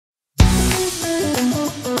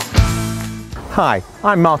Hi,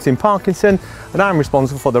 I'm Martin Parkinson and I'm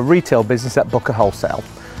responsible for the retail business at Booker Wholesale.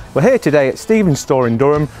 We're here today at Stephen's store in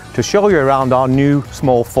Durham to show you around our new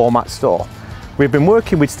small format store. We've been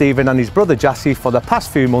working with Stephen and his brother Jassy for the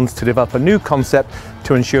past few months to develop a new concept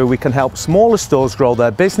to ensure we can help smaller stores grow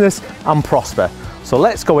their business and prosper. So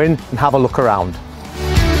let's go in and have a look around.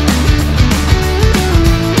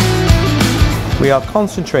 We are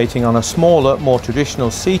concentrating on a smaller, more traditional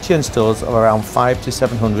CTN stores of around 500 to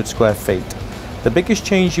 700 square feet. The biggest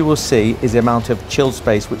change you will see is the amount of chilled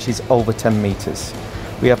space, which is over 10 metres.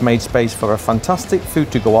 We have made space for a fantastic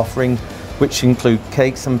food to go offering, which include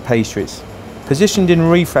cakes and pastries. Positioned in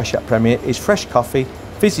Refresh at Premier is fresh coffee,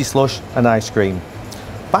 fizzy slush and ice cream.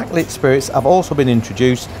 Backlit spirits have also been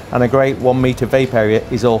introduced and a great 1 metre vape area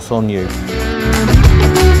is also new.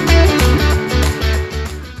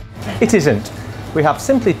 It isn't. We have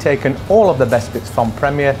simply taken all of the best bits from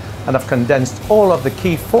Premier and have condensed all of the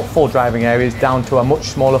key footfall driving areas down to a much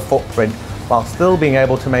smaller footprint, while still being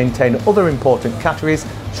able to maintain other important categories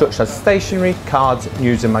such as stationery, cards,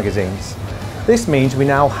 news and magazines. This means we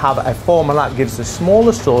now have a formula that gives the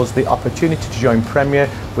smaller stores the opportunity to join Premier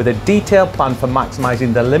with a detailed plan for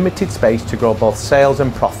maximising the limited space to grow both sales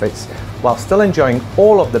and profits, while still enjoying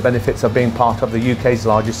all of the benefits of being part of the UK's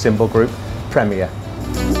largest symbol group, Premier.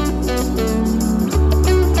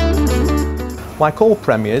 Like all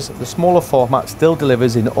Premiers, the smaller format still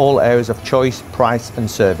delivers in all areas of choice, price and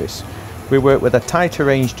service. We work with a tighter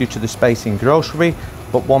range due to the space in grocery,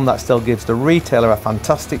 but one that still gives the retailer a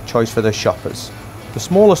fantastic choice for their shoppers. The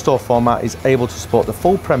smaller store format is able to support the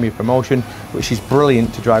full Premier promotion, which is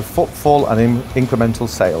brilliant to drive footfall and incremental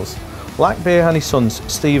sales. Like Beer and his sons,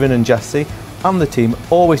 Stephen and Jassy, and the team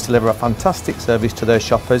always deliver a fantastic service to their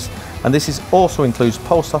shoppers, and this also includes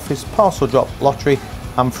post office, parcel drop, lottery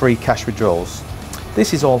and free cash withdrawals.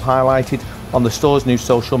 This is all highlighted on the store's new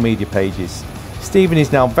social media pages. Stephen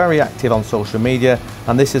is now very active on social media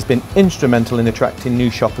and this has been instrumental in attracting new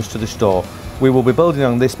shoppers to the store. We will be building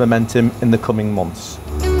on this momentum in the coming months.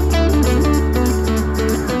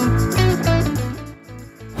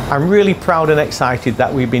 I'm really proud and excited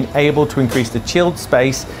that we've been able to increase the chilled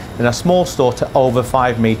space in a small store to over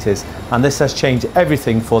 5 metres, and this has changed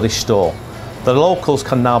everything for this store. The locals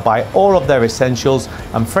can now buy all of their essentials,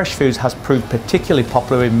 and fresh foods has proved particularly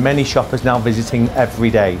popular with many shoppers now visiting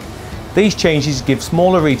every day. These changes give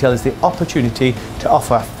smaller retailers the opportunity to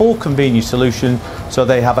offer a full convenience solution so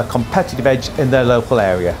they have a competitive edge in their local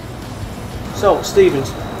area. So Stephen,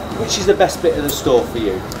 which is the best bit of the store for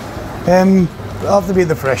you? It'll have to be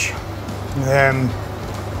the fresh.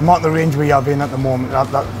 Not the range we have in at the moment,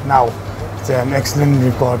 now. It's excellent.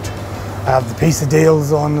 We've got I have the piece of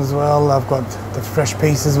deals on as well. I've got the fresh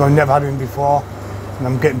pieces I've never had in before, and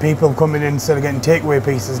I'm getting people coming in instead of getting takeaway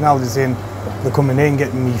pieces now. They're coming in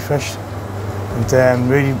getting me fresh, and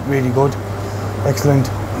really good, excellent.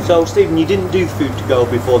 So Stephen, you didn't do food to go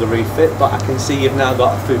before the refit, but I can see you've now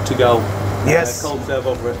got a food to go. Yes. Cold serve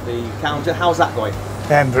over at the counter. How's that going?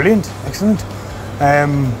 Brilliant, excellent.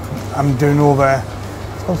 I'm doing over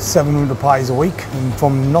about 700 pies a week, and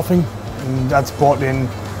from nothing, and that's brought in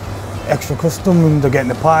extra custom, and they're getting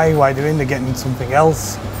a pie while they're in, they're getting something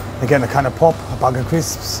else, they're getting a can of pop, a bag of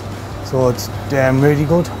crisps, so it's really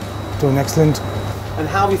good, doing excellent. And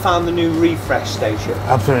how have you found the new refresh station?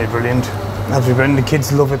 Absolutely brilliant, absolutely brilliant. The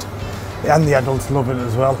kids love it and the adults love it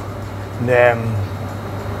as well,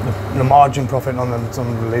 and the margin profit on them is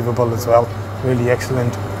unbelievable as well, really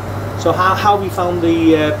excellent. So how have you found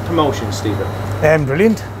the promotion, Stephen?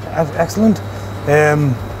 Brilliant, excellent.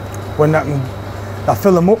 When I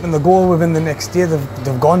fill them up and they go within the next day,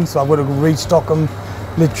 they've gone, so I've got to restock them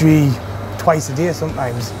literally twice a day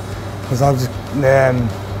sometimes, because I've just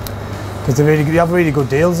because you have really good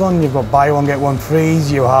deals on. You've got buy one get one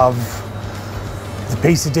frees. You have the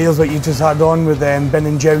piece of deals that you just had on with Ben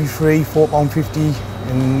and Jerry free, £4.50,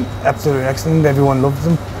 and absolutely excellent. Everyone loves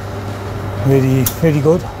them. Really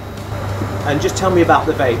good. And just tell me about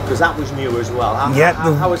the vape, because that was new as well.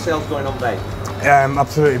 How are sales going on vape?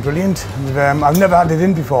 Absolutely brilliant. I've never had it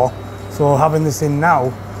in before, so having this in now,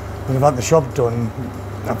 when I've had the shop done,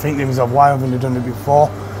 I'm thinking to myself, why haven't I done it before?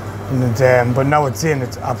 But now it's in,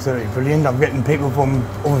 it's absolutely brilliant. I'm getting people from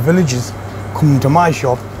other villages coming to my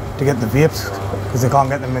shop to get the vapes, because they can't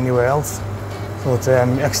get them anywhere else. So it's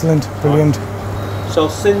excellent, brilliant. So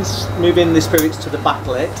since moving the spirits to the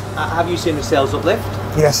backlit, have you seen the sales uplift?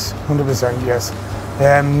 Yes, 100%, yes.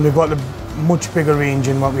 We've got a much bigger range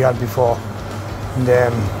than what we had before. And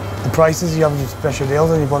the prices, you have the special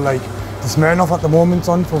deals, and you've got like the Smirnoff at the moment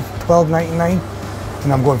on for £12.99,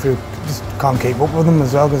 and I'm going through, just can't keep up with them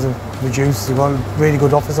as well because of reduced. You've got really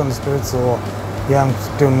good offers on the spirits, so yeah,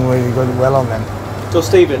 I'm doing really good, well on them. So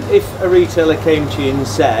Stephen, if a retailer came to you and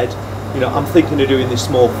said, you know, I'm thinking of doing this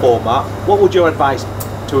small format, what would your advice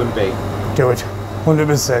to them be? Do it,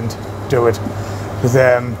 100%. Do it. Because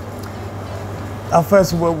at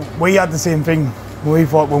first we had the same thing. We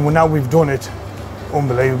thought, well, now we've done it,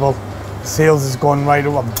 unbelievable. Sales has gone right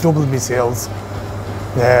up. I've doubled my sales.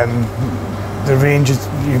 The ranges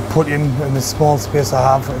you put in the small space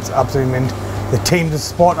I have, it's absolutely mint. The team, the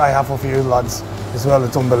support I have of you lads as well,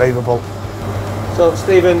 it's unbelievable. So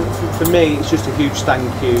Stephen, for me, it's just a huge thank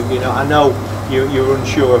you. You know, I know you're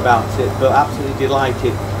unsure about it, but absolutely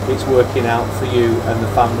delighted it's working out for you and the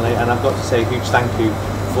family. And I've got to say a huge thank you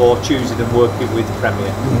for choosing and working with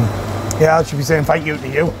Premier. Yeah, I should be saying thank you to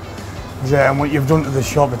you. And what you've done to the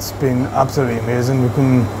shop, it's been absolutely amazing.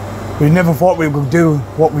 We never thought we would do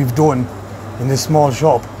what we've done in this small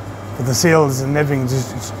shop. But the sales and everything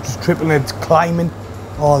just tripling, it's climbing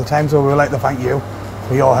all the time. So we would like to thank you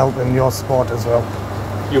for your help and your support as well.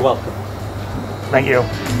 You're welcome. Thank you.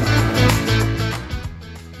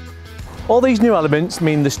 All these new elements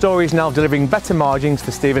mean the store is now delivering better margins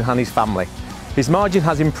for Stephen Hannay's family. His margin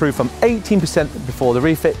has improved from 18% before the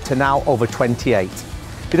refit to now over 28%.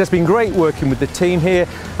 It has been great working with the team here,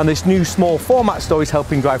 and this new small format store is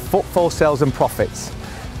helping drive footfall, sales and profits.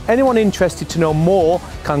 Anyone interested to know more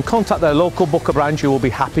can contact their local Booker branch who will be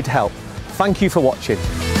happy to help. Thank you for watching.